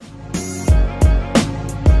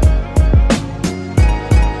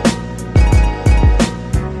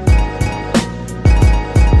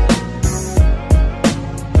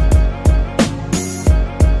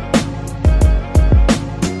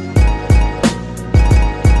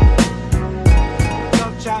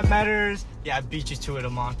matters. Yeah, I beat you to it,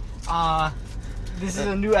 Amon. This is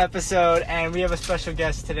a new episode, and we have a special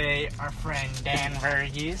guest today, our friend Dan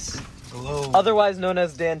Verghese. Hello. Otherwise known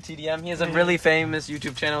as Dan TDM. He has a really famous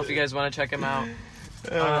YouTube channel if you guys want to check him out.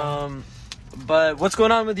 But what's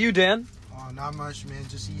going on with you, Dan? Not much, man.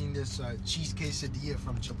 Just eating this cheese quesadilla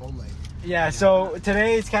from Chipotle. Yeah, so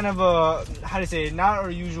today it's kind of a, not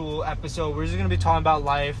our usual episode. We're just going to be talking about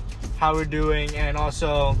life, how we're doing, and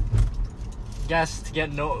also guests to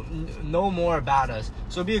get know more about us.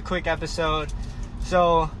 So it'll be a quick episode.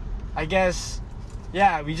 So I guess,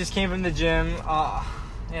 yeah, we just came from the gym. Yeah,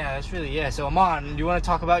 that's really, yeah. So Amon, do you want to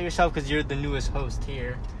talk about yourself? Because you're the newest host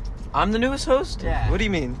here. I'm the newest host? Yeah. What do you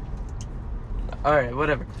mean? All right,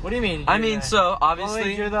 whatever. What do you mean? So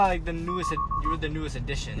obviously you're the newest. You're the newest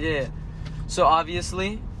addition. Yeah. So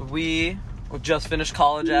obviously we just finished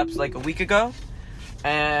college apps like a week ago,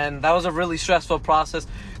 and that was a really stressful process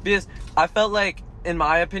because I felt like, in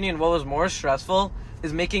my opinion, what was more stressful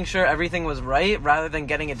is making sure everything was right rather than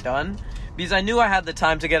getting it done, because I knew I had the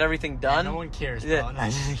time to get everything done. Yeah, no one cares, bro.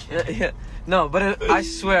 Yeah. No, but I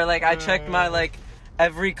swear, like, I checked my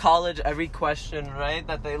every question, right,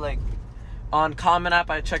 that they on Common App.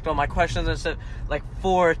 I checked all my questions and stuff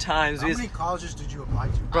 4 times. How many colleges did you apply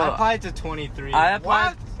to? Bro, I applied to 23. I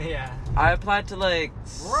applied. What? Yeah. I applied to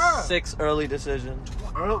 6 early decisions.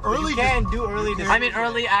 You can't do early decisions. I mean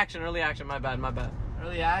early action. My bad.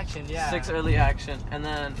 Early action, yeah. 6 early action, and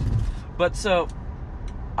then, but so,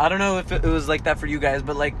 I don't know if it was like that for you guys,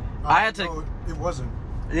 but I had to. No, it wasn't.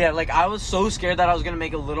 Yeah, I was so scared that I was gonna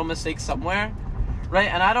make a little mistake somewhere, right?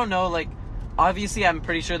 And I don't know, obviously I'm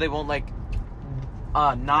pretty sure they won't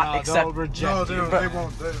not accept. They'll reject No, they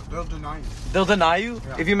won't. They'll deny you. They'll deny you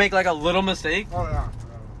Yeah. if you make a little mistake. Oh yeah.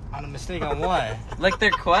 On a mistake on what?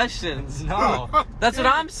 Their questions. No. That's what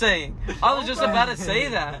I'm saying. I was just about to say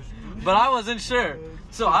that, but I wasn't sure.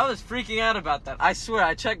 So I was freaking out about that. I swear,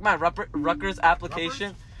 I checked my Rutgers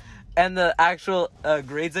application and the actual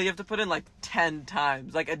grades that you have to put in 10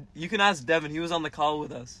 times. You can ask Devin. He was on the call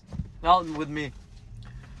with us. Not with me.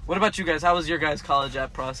 What about you guys? How was your guys' college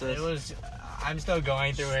app process? It was. I'm still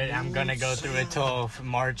going through it. I'm gonna go through it till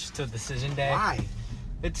March, till decision day. Why?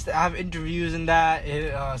 I have interviews and that.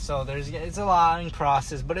 So it's a long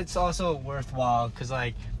process, but it's also worthwhile because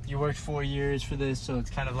you worked 4 years for this, so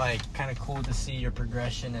it's kind of cool to see your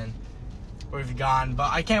progression and where you've gone.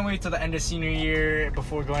 But I can't wait till the end of senior year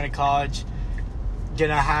before going to college.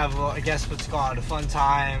 Gonna have, I guess, what's called a fun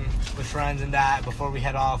time with friends and that before we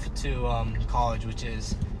head off to college, which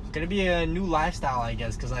is gonna be a new lifestyle, I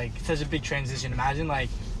guess, because it's such a big transition. Imagine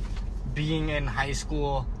being in high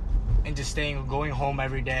school and just going home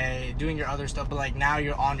every day, doing your other stuff, but now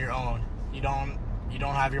you're on your own. You don't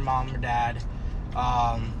have your mom or dad.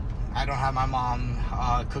 I don't have my mom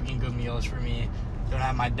cooking good meals for me. Don't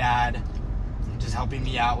have my dad just helping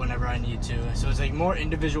me out whenever I need to. So it's more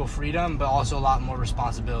individual freedom, but also a lot more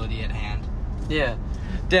responsibility at hand. Yeah.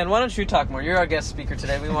 Dan, why don't you talk more? You're our guest speaker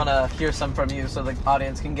today. We want to hear some from you so the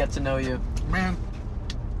audience can get to know you. Man,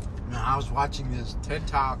 I was watching this TED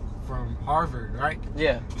Talk from Harvard, right?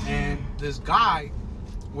 Yeah. And this guy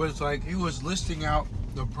was he was listing out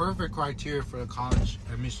the perfect criteria for the college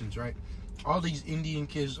admissions, right? All these Indian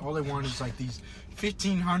kids, all they want is these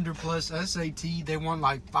 1,500 plus SAT. They want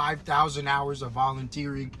 5,000 hours of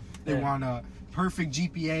volunteering. They want a perfect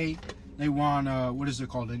GPA. They want what is it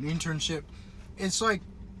called? An internship. It's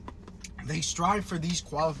they strive for these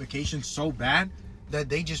qualifications so bad that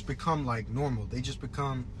they just become normal. They just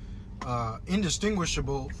become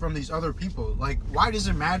indistinguishable from these other people. Why does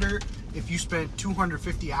it matter if you spent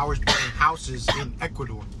 250 hours building houses in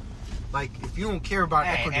Ecuador? If you don't care about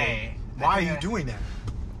Ecuador, why are you doing that?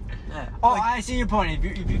 Yeah. Oh, I see your point.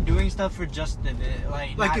 If you're doing stuff for just the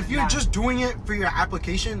if you're just doing it for your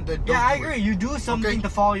application, then don't I do agree. it. You do something to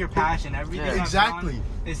follow your passion. Everything I've exactly done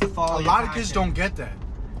is to follow a your lot of passion. kids don't get that.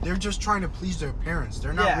 They're just trying to please their parents.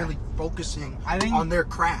 They're not really focusing on their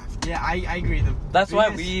craft. Yeah, I agree. That's why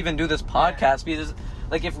we even do this podcast, because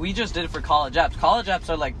if we just did it for college apps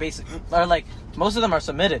are basic, are most of them are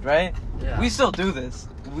submitted, right? Yeah. We still do this.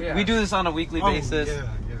 We do this on a weekly basis. Yeah.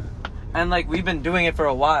 And we've been doing it for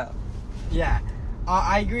a while. Yeah,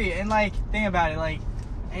 I agree. And think about it,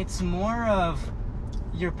 it's more of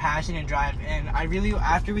your passion and drive. And I really,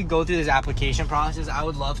 after we go through this application process, I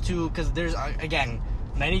would love to, because there's again,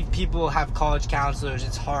 many people have college counselors.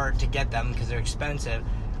 It's hard to get them because they're expensive.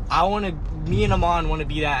 Me and Amon want to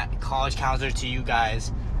be that college counselor to you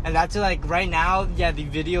guys. And that's right now, yeah, the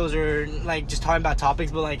videos are just talking about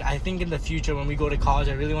topics, but I think in the future when we go to college,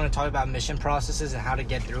 I really want to talk about mission processes and how to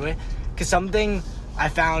get through it. Because something I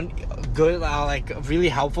found good, like really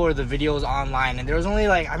helpful are the videos online. And there was only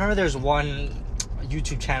like, I remember there's one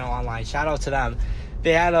YouTube channel online, shout out to them.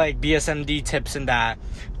 They had like BSMD tips and that,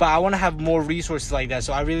 but I want to have more resources like that.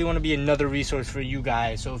 So I really want to be another resource for you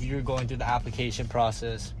guys. So if you're going through the application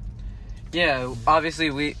process. Yeah,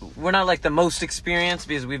 obviously we're not like the most experienced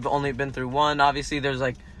because we've only been through one. Obviously there's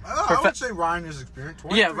like I would say Ryan is experienced.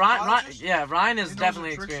 Ryan is He knows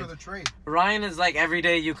definitely the tricks of experienced. the trade. Ryan is like every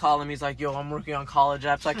day you call him, he's like, yo, I'm working on college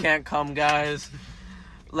apps, I can't come, guys.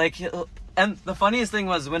 Like, and the funniest thing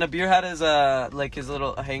was when Abir had his like his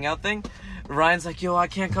little hangout thing, Ryan's like, yo, I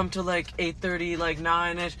can't come till like 8:30, like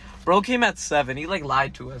 9ish. Bro came at 7. He like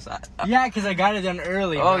lied to us. Yeah, because I got it done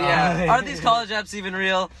early. Oh bro. yeah. Are these college apps even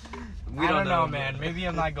real? We don't know, man. Maybe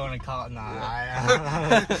I'm not going to college.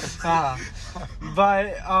 Nah.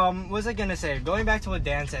 But what was I gonna say? Going back to what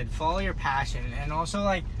Dan said, follow your passion, and also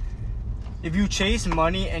like, if you chase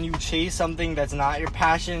money and you chase something that's not your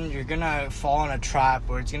passion, you're gonna fall in a trap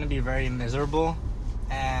where it's gonna be very miserable.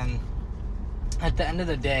 And at the end of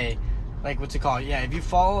the day, like what's it called? Yeah, if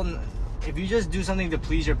you just do something to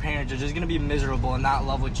please your parents, you're just gonna be miserable and not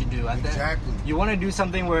love what you do. Exactly. You want to do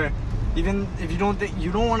something where, even if you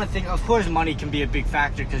don't want to think. Of course, money can be a big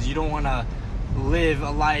factor because you don't want to live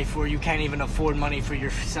a life where you can't even afford money for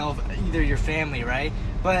yourself, either your family, right?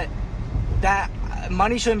 But that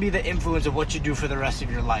money shouldn't be the influence of what you do for the rest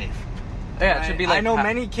of your life. Yeah, right? it should be like, I know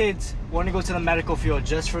many kids want to go to the medical field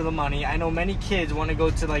just for the money. I know many kids want to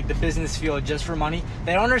go to like the business field just for money.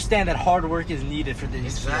 They don't understand that hard work is needed for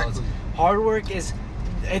these fields. Hard work it's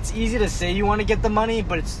easy to say you want to get the money,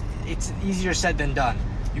 but it's easier said than done.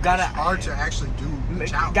 You gotta. It's hard to actually do the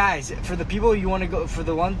challenge. Guys, for the people you want to go, for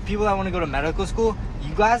the people that want to go to medical school,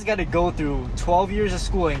 you guys got to go through 12 years of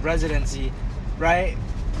schooling, residency, right?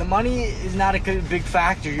 The money is not a big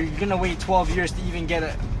factor. You're gonna wait 12 years to even get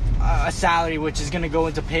a salary, which is gonna go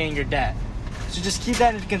into paying your debt. So just keep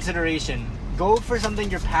that into consideration. Go for something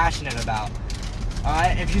you're passionate about.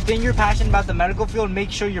 Alright, if you think you're passionate about the medical field,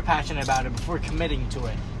 make sure you're passionate about it before committing to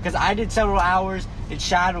it. Because I did several hours in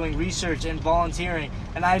shadowing, research, and volunteering,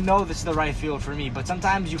 and I know this is the right field for me. But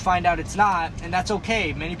sometimes you find out it's not, and that's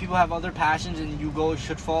okay. Many people have other passions, and you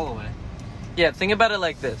should follow it. Yeah, think about it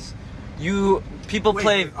like this.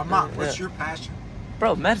 Play. Ahmad, what's your passion?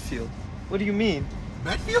 Bro, Medfield. What do you mean?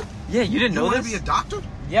 Medfield? Yeah, you didn't know You this? want to be a doctor?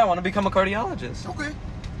 Yeah, I want to become a cardiologist. Okay.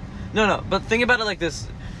 No, but think about it like this.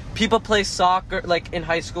 People play soccer, like in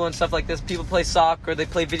high school and stuff like this. People play soccer, they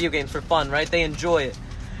play video games for fun, right? They enjoy it.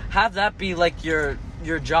 Have that be like your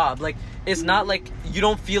job. Like, it's not like you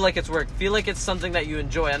don't feel like it's work. Feel like it's something that you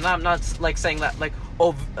enjoy. And I'm not like saying that like,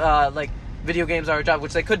 like video games are a job,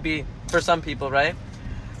 which they could be for some people, right?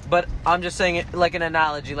 But I'm just saying it like an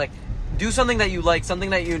analogy. Like, do something that you like, something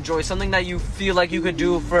that you enjoy, something that you feel like you could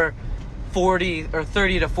do for 40 or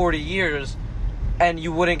 30 to 40 years and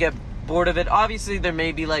you wouldn't get bored of it. Obviously, there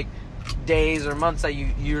may be like days or months that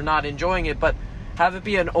you're not enjoying it, but have it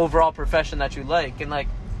be an overall profession that you like. And like,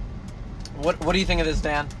 what do you think of this,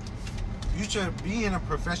 Dan? You should be in a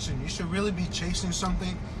profession. You should really be chasing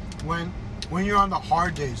something when you're on the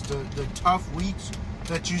hard days, the tough weeks,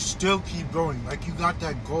 that you still keep going. Like, you got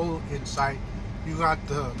that goal in sight. You got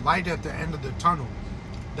the light at the end of the tunnel.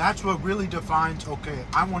 That's what really defines, okay,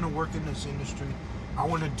 I want to work in this industry. I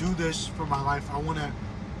want to do this for my life. I want to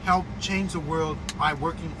help change the world by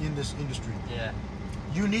working in this industry. Yeah.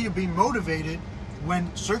 You need to be motivated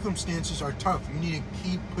when circumstances are tough. You need to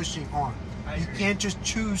keep pushing on. You can't just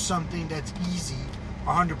choose something that's easy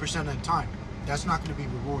 100% of the time. That's not going to be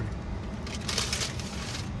rewarding.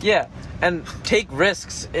 Yeah, and take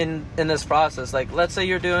risks in this process. Like, let's say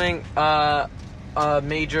you're doing a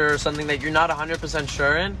major or something that you're not 100%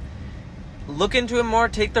 sure in. Look into it more.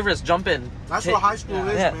 Take the risk. Jump in. That's what high school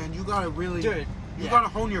is, yeah. man. You got to really... Dude, You gotta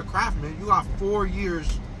hone your craft, man. You got 4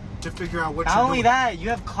 years to figure out what Not you're only doing. that, you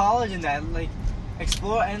have college in that. Like,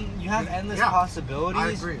 explore, and you have endless possibilities. I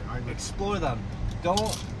agree. Explore them.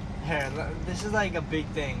 This is like a big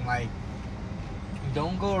thing. Like,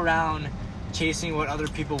 don't go around chasing what other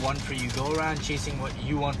people want for you. Go around chasing what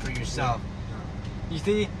you want for yourself. You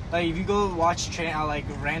see, like, if you go watch like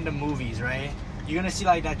random movies, right? You're gonna see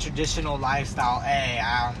like that traditional lifestyle. Hey,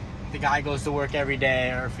 the guy goes to work every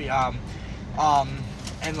day, or if he,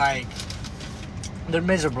 and like they're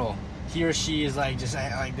miserable. He or she is like, just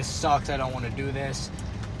like, this sucks, I don't want to do this.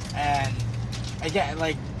 And again,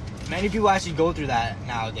 like, many people actually go through that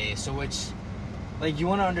nowadays. So which, like, you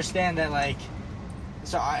want to understand that, like,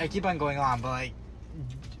 so I keep on going on, but like,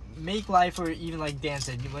 make life, or even like Dan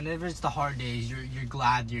said, whenever it's the hard days, you're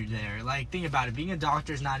glad you're there. Like, think about it, being a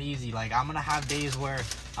doctor is not easy. Like, I'm gonna have days where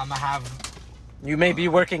I'm gonna have You may be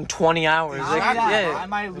working 20 hours. Not Like, only that, yeah. I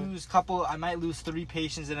might lose 3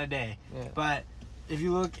 patients in a day. Yeah. But if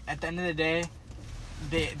you look at the end of the day,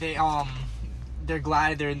 they're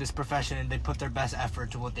glad they're in this profession and they put their best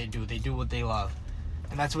effort to what they do. They do what they love.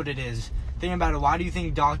 And that's what it is. Think about it. Why do you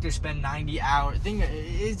think doctors spend 90 hours? If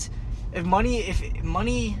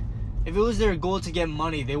it was their goal to get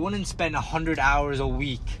money, they wouldn't spend 100 hours a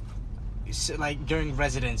week, like during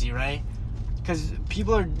residency, right? Because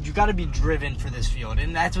you got to be driven for this field,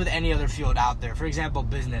 and that's with any other field out there. For example,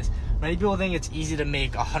 business. Many people think it's easy to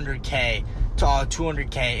make 100K to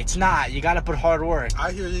 200K. It's not. You got to put hard work.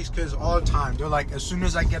 I hear these kids all the time. They're like, as soon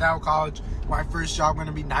as I get out of college, my first job going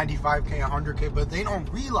to be 95K, 100K. But they don't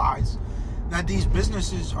realize that these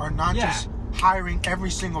businesses are not just hiring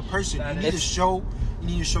every single person. You need to show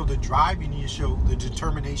the drive. You need to show the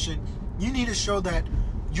determination. You need to show that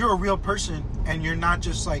you're a real person and you're not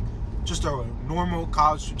just a normal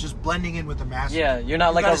college, just blending in with the masses. Yeah, you're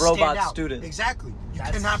not like a robot student. Exactly. You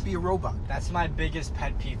cannot be a robot. That's my biggest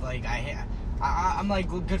pet peeve. Like I'm like,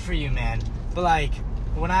 good for you, man. But like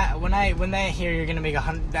when they hear you're gonna make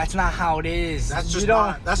 100, that's not how it is.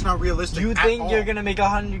 That's not realistic. You think you're gonna make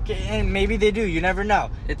 100K, and maybe they do. You never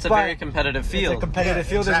know. It's a very competitive field. It's a competitive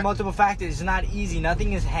field. Exactly. There's multiple factors. It's not easy.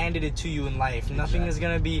 Nothing is handed it to you in life. Nothing is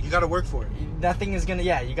gonna be. You gotta work for it. Nothing is gonna.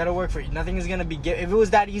 Yeah, you gotta work for it. Nothing is gonna be. If it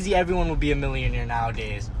was that easy, everyone would be a millionaire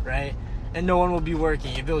nowadays, right? And no one would be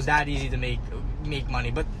working if it was that easy to make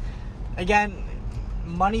money. But again,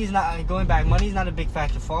 money's not a big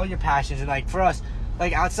factor. Follow your passions, and like for us,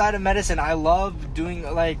 like outside of medicine, I love doing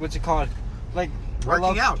like what's it called, like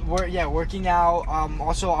working out. Working out.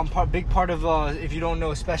 Also, I'm big part of if you don't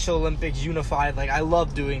know, Special Olympics Unified. Like I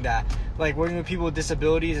love doing that. Like working with people with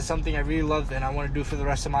disabilities is something I really love and I want to do for the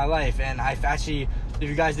rest of my life. And I've actually, if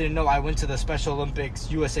you guys didn't know, I went to the Special Olympics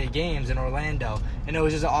USA Games in Orlando, and it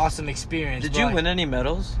was just an awesome experience. Did you win any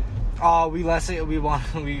medals? We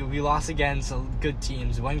lost against good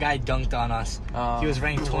teams. One guy dunked on us. He was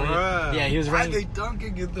ranked 20. Bruh. Yeah, he was ranked. Why are they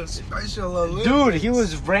dunking in the Special Olympics? Dude, he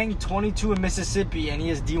was ranked 22 in Mississippi, and he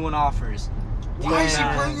has D1 offers. Why is he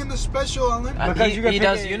playing in the Special Olympics? Because he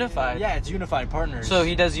does Unified. Yeah, it's Unified Partners. So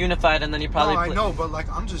he does Unified, and then he probably. I know, but like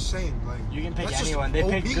I'm just saying, like you can pick that's anyone. just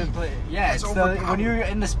They pick OP. good players. Yeah, That's it's overpowered. when you're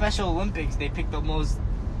in the Special Olympics, they pick the most.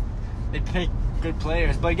 They pick good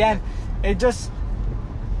players, but again, it just.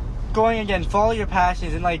 Going again, follow your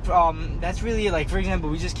passions, and like that's really like, for example,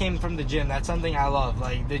 we just came from the gym. That's something I love.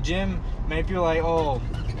 Like the gym, many people are like, oh,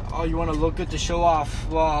 you want to look good to show off.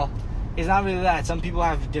 Well, it's not really that. Some people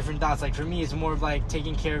have different thoughts. Like for me, it's more of like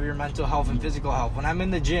taking care of your mental health and physical health. When I'm in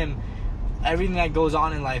the gym, everything that goes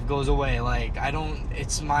on in life goes away. Like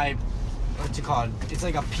it's my, what's it called? It's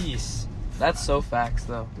like a piece. That's so facts,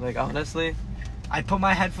 though. Like honestly, I put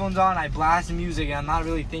my headphones on, I blast music, and I'm not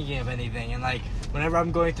really thinking of anything. And like whenever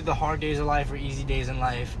I'm going through the hard days of life or easy days in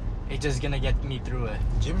life, it's just gonna get me through it.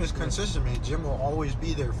 Gym is consistent, man. Gym will always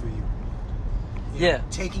be there for you.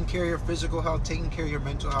 Taking care of your physical health, taking care of your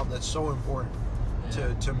mental health, that's so important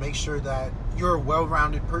to make sure that you're a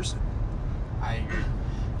well-rounded person. I agree.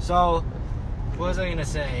 So, what was I gonna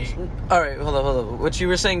say? all right, hold up. What you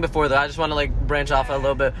were saying before, though, I just want to like branch off a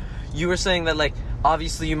little bit. You were saying that like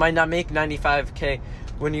obviously you might not make 95K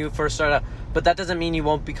when you first start out, but that doesn't mean you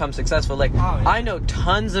won't become successful. Like I know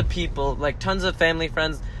tons of people, like tons of family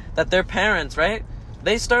friends, that their parents, right?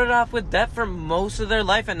 They started off with debt for most of their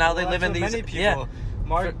life, and now they live in these. Many people. Yeah.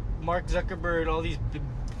 Mark Zuckerberg, all these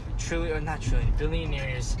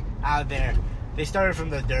billionaires out there. They started from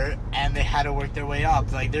the dirt and they had to work their way up.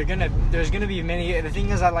 Like there's gonna be many. The thing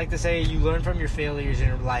is, I like to say, you learn from your failures in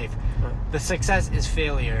your life. The success is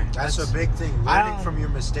failure. That's a big thing. Learning from your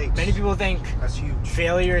mistakes. Many people think that's huge.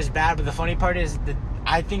 Failure is bad, but the funny part is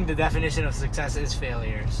I think the definition of success is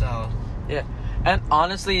failure. So yeah, and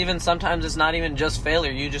honestly, even sometimes it's not even just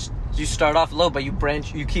failure. You start off low, but you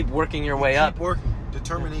keep working your way up. Keep working.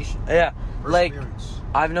 Determination. Yeah, like Perseverance.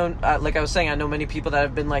 I've known, like I was saying, I know many people that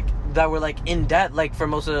have been that were in debt for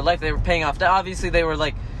most of their life. They were paying off debt. Obviously, they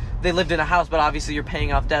lived in a house, but obviously you're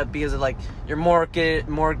paying off debt because of your mortgage,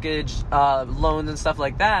 loans and stuff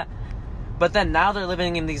like that. But then now they're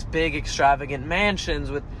living in these big, extravagant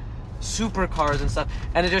mansions with supercars and stuff,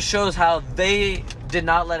 and it just shows how they did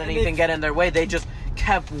not let anything get in their way. They just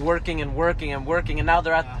kept working and working and working, and now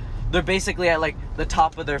they're basically at the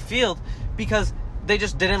top of their field because they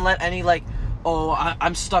just didn't let any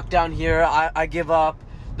I'm stuck down here, I give up,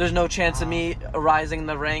 there's no chance of me rising in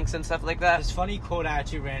the ranks and stuff like that. This funny quote I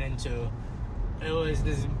actually ran into, it was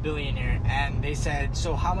this billionaire, and they said,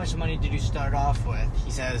 so how much money did you start off with?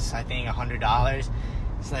 He says, I think $100.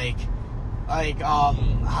 It's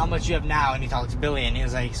how much you have now? And he talks billion. He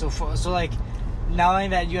was like, not only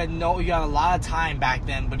that you had a lot of time back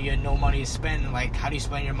then, but you had no money to spend. Like, how do you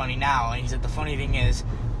spend your money now? And he said the funny thing is,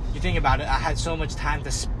 you think about it, I had so much time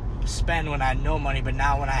to spend when I had no money, but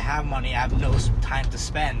now when I have money, I have no time to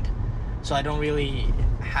spend. So I don't really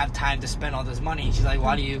have time to spend all this money. And she's like,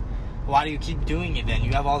 why do you keep doing it then?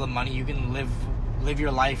 You have all the money, you can live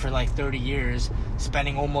your life for like 30 years,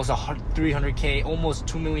 spending almost $300K, almost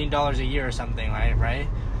 $2 million a year or something, right?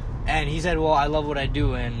 And he said, well, I love what I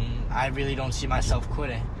do, and I really don't see myself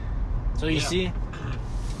quitting. So you see?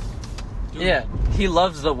 Yeah, he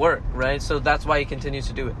loves the work, right? So that's why he continues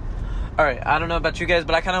to do it. All right, I don't know about you guys,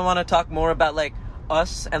 but I kind of want to talk more about, like,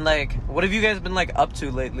 us and, like, what have you guys been, like, up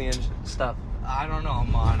to lately and stuff? I don't know,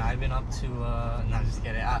 man. I've been up to, no, just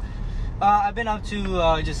kidding. I've been up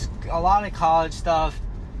to just a lot of college stuff,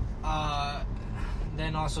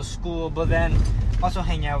 then also school, but then also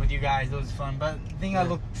hang out with you guys. That was fun. But the thing I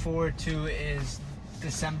look forward to is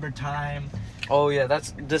December time. Oh, yeah,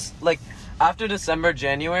 that's just, like, after December,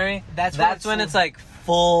 January, that's when it's, like,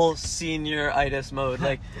 full senior-itis mode.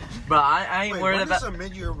 Like, bro, I ain't worried about... When is a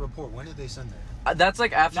mid-year report? When did they send that? That's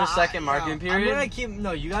like after second marking period.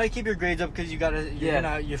 You gotta keep your grades up because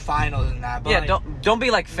your finals and that. But yeah, like, don't be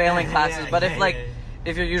like failing classes. But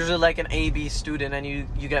if you're usually like an A/B student and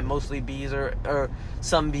you get mostly B's or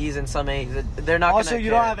some B's and some A's, they're not. Also, gonna you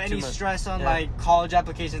don't have any stress on like college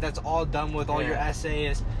applications. That's all done with all your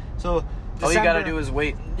essays. So December, all you gotta do is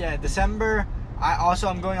wait. Yeah, December.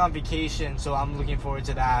 I'm going on vacation, so I'm looking forward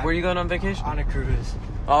to that. Where are you going on vacation? On a cruise.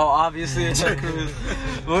 Oh, obviously it's a cruise.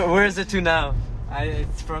 Where is it to now?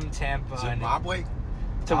 It's from Tampa. Zimbabwe?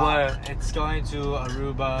 To where? It's going to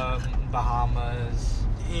Aruba, Bahamas.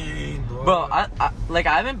 Dang, bro, I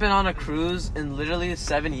haven't been on a cruise in literally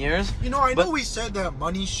 7 years. You know, I know we said that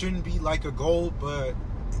money shouldn't be like a goal, but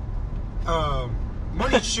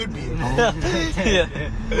money should be a goal.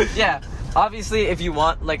 Yeah. Obviously, if you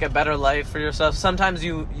want like a better life for yourself, sometimes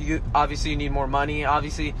you obviously you need more money.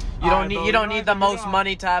 Obviously, you don't need the most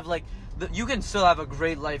money to have like. You can still have a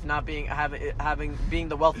great life, not being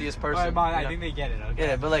the wealthiest person. Right, I think they get it. Okay.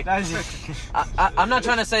 Yeah, but like, I'm not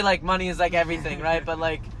trying to say like money is like everything, right? But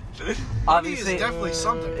like, obviously, money is definitely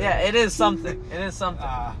something. Yeah, it is something. It is something.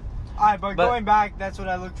 Alright, but going back, that's what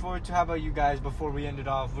I look forward to. How about you guys before we end it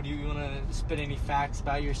off? What do you want to spit any facts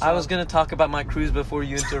about yourself? I was going to talk about my cruise before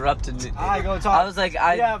you interrupted me. Alright, go talk. I was like,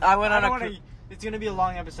 I went on a cruise. It's going to be a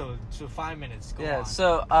long episode, so 5 minutes. Go on.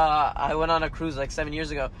 So I went on a cruise like 7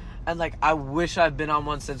 years ago. And like, I wish I'd been on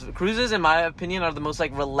one since. Cruises, in my opinion, are the most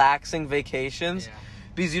like relaxing vacations. Yeah.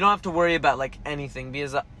 Because you don't have to worry about like anything.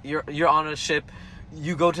 Because you're on a ship.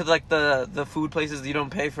 You go to like the food places. You don't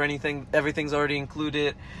pay for anything. Everything's already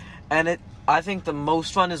included. And I think the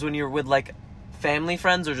most fun is when you're with like family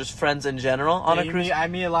friends or just friends in general on a cruise. I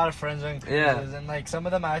meet a lot of friends on cruises, and like some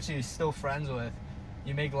of them I'm actually still friends with.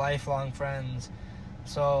 You make lifelong friends.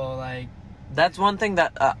 So like that's one thing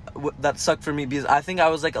that sucked for me because I think I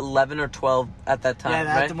was like 11 or 12 at that time.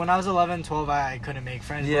 Yeah, right? When I was 11, 12, I couldn't make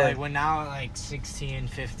friends. Yeah. But like when now like 16,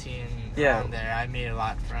 15, around there, I made a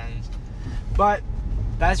lot of friends. But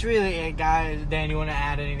that's really it, guys. Dan, you want to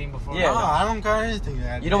add anything before? Yeah, I don't got anything to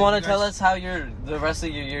add. You don't want to tell us how the rest of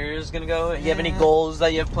your year is gonna go? You have any goals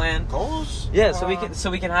that you have planned? Goals? Yeah, so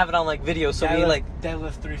we can have it on like video. So we like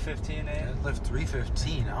deadlift 315. Deadlift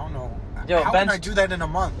 315. I don't know. Yo, how can I do that in a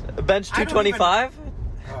month? Bench 225?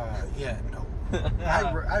 Yeah, no.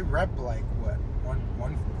 I rep like what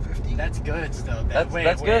 150. That's good still.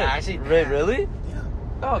 That's good. Actually, really? Yeah.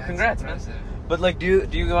 Oh, congrats, man. But like, do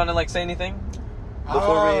you want to like say anything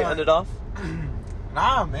before we end it off?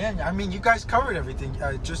 Nah, man. I mean, you guys covered everything.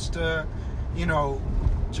 Just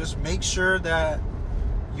make sure that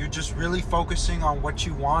you're just really focusing on what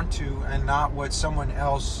you want to and not what someone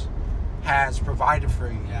else has provided for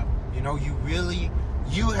you. Yeah. You know,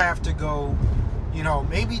 you have to go,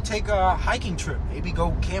 maybe take a hiking trip, maybe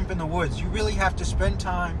go camp in the woods. You really have to spend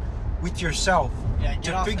time with yourself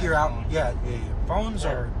to figure out. Phones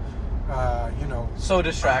are, so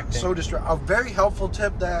distracting. A very helpful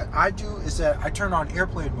tip that I do is that I turn on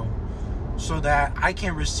airplane mode so that I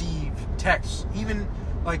can receive texts. Even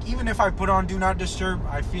if I put on Do Not Disturb,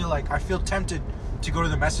 I feel tempted to go to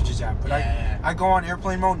the messages app, but I go on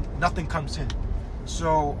airplane mode, nothing comes in.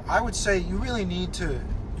 So I would say you really need to,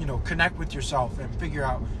 connect with yourself and figure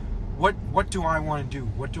out what do I want to do?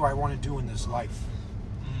 What do I want to do in this life?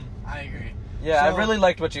 I agree. Yeah, I really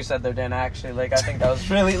liked what you said there, Dan. Actually, like I think that was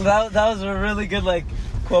really that was a really good like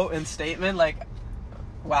quote and statement. Like,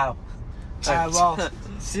 wow. Well,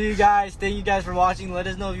 see you guys. Thank you guys for watching. Let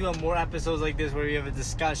us know if you want more episodes like this where we have a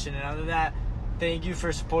discussion. And other than that, thank you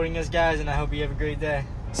for supporting us, guys, and I hope you have a great day.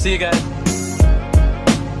 See you guys.